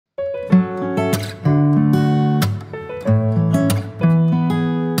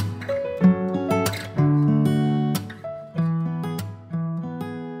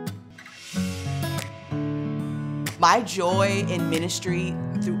My joy in ministry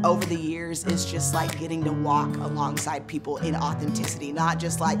over the years is just like getting to walk alongside people in authenticity, not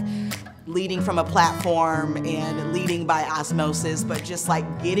just like leading from a platform and leading by osmosis, but just like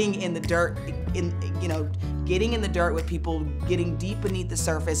getting in the dirt, getting in the dirt with people, getting deep beneath the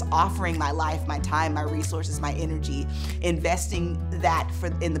surface, offering my life, my time, my resources, my energy, investing that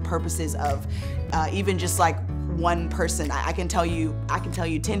in the purposes of even just like one person. I can tell you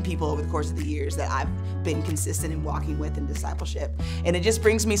 10 people over the course of the years that I've been consistent in walking with in discipleship. And it just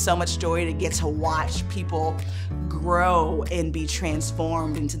brings me so much joy to get to watch people grow and be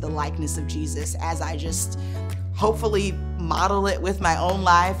transformed into the likeness of Jesus as I just hopefully model it with my own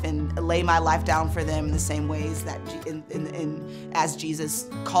life and lay my life down for them in the same ways that as Jesus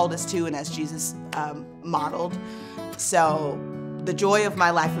called us to and as Jesus modeled. So the joy of my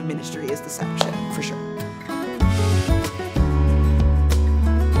life of ministry is discipleship, for sure.